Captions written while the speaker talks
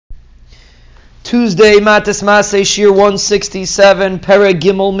Tuesday, Matis Maseh, Shir 167, Perek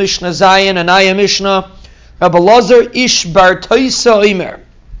Gimel, Mishnah Zayin, Anaya Mishnah, Rabbi Lazar Ish Bar Toisa Omer.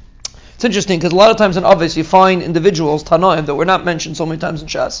 It's interesting because a lot of times in Avos you find individuals, Tanaim, that were not mentioned so many times in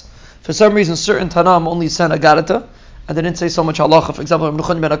Shas. For some reason, certain Tanaim only sent Agarata, and they didn't say so much Halacha. For example, Ibn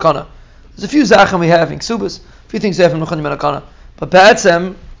Choni ben Akana. There's a few Zachem we have in Ksubas, a few things we have in Ibn Choni ben Akana. But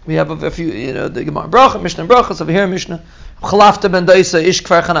Ba'atzem, we have a few, the Gemara Bracha, Mishnah Brachas, over here Mishnah, Chalafta ben Daisa Ish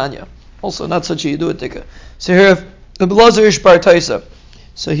Kfar Chananya. Also, not such a Yidu Atika. So here, Rabbi Lazar Ish Bar Toisa.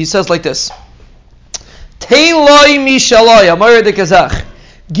 So he says like this: Tein loy mishaloi, Amar de Kazach.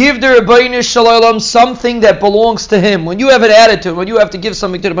 Give the Rebbeinu Shalom something that belongs to him. When you have an attitude, when you have to give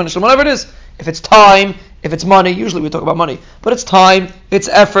something to the Rebbeinu Shalom, whatever it is, if it's time, if it's money, usually we talk about money, but it's time, it's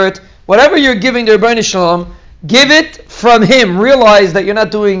effort, whatever you're giving the Rebbeinu Shalom, give it from him. Realize that you're not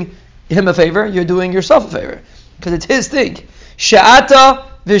doing him a favor, you're doing yourself a favor, because it's his thing. Sha'ata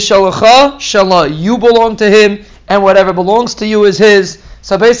v'shalacha shalai. You belong to him, and whatever belongs to you is his.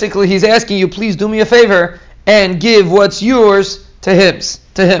 So basically, he's asking you, please do me a favor and give what's yours to him.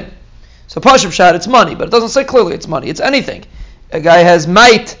 So Pashup Shad, it's money, but it doesn't say clearly it's money. It's anything. A guy has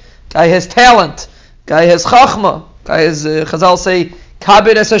might, guy has talent, guy has chachma, guy has Chazal say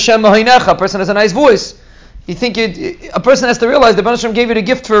kabed es Hashem mahinecha. A person has a nice voice. You think a person has to realize the Rebbeinu Shalom gave you the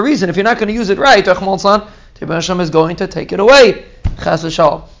gift for a reason. If you're not going to use it right, the Rebbeinu Shalom is going to take it away. Chas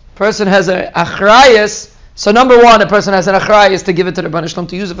v'shalom. Person has an achrayus. So number one, a person has an achrayus to give it to the Rebbeinu Shalom,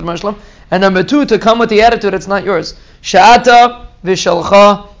 to use it for the Rebbeinu Shalom, and number two, to come with the attitude it's not yours. Sha'ata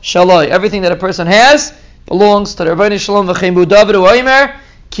v'shalcha shaloi. Everything that a person has belongs to the Rebbeinu Shalom. V'chein David u'omer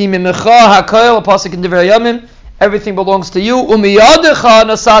ki mimecha hakoil, a pasuk in Divrei Yamim. Everything belongs to you. U'miyadecha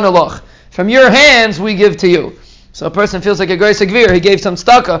nasanu lach. From your hands we give to you. So a person feels like a great segvir. He gave some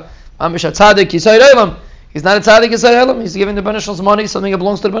tzedakah. Amish tzaddik yisayid olam. He's not a tzaddik yisayid olam. He's giving the Rebbeinu Shalom's money, something that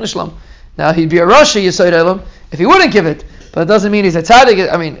belongs to the Rebbeinu Shalom. Now he'd be a Rashi yisayid olam if he wouldn't give it. But it doesn't mean he's a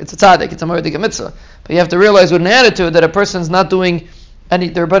tzaddik. I mean, it's a tzaddik. It's a murdik mitzvah. But you have to realize with an attitude that a person's not doing the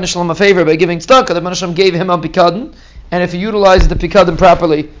Rebbeinu Shalom a favor by giving tzedakah. The Rebbeinu Shalom gave him a pikadon, and if he utilizes the pikadon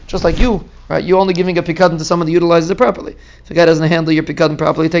properly, just like you, right? You're only giving a pikadon to someone that utilizes it properly. If the guy doesn't handle your pikadon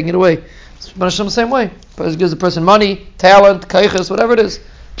properly, taking it away. So Rebbeinu Shalom the same way. The person gives the person money, talent, kaiches, whatever it is.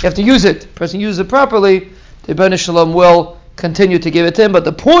 You have to use it. The person uses it properly, the Rebbeinu Shalom will continue to give it to him. But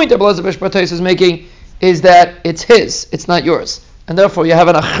the point that Rabbi Lazar Ish Bar Toisa is making is that it's his, it's not yours. And therefore you have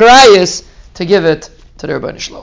an achrayus to give it to the Rebbeinu Shalom.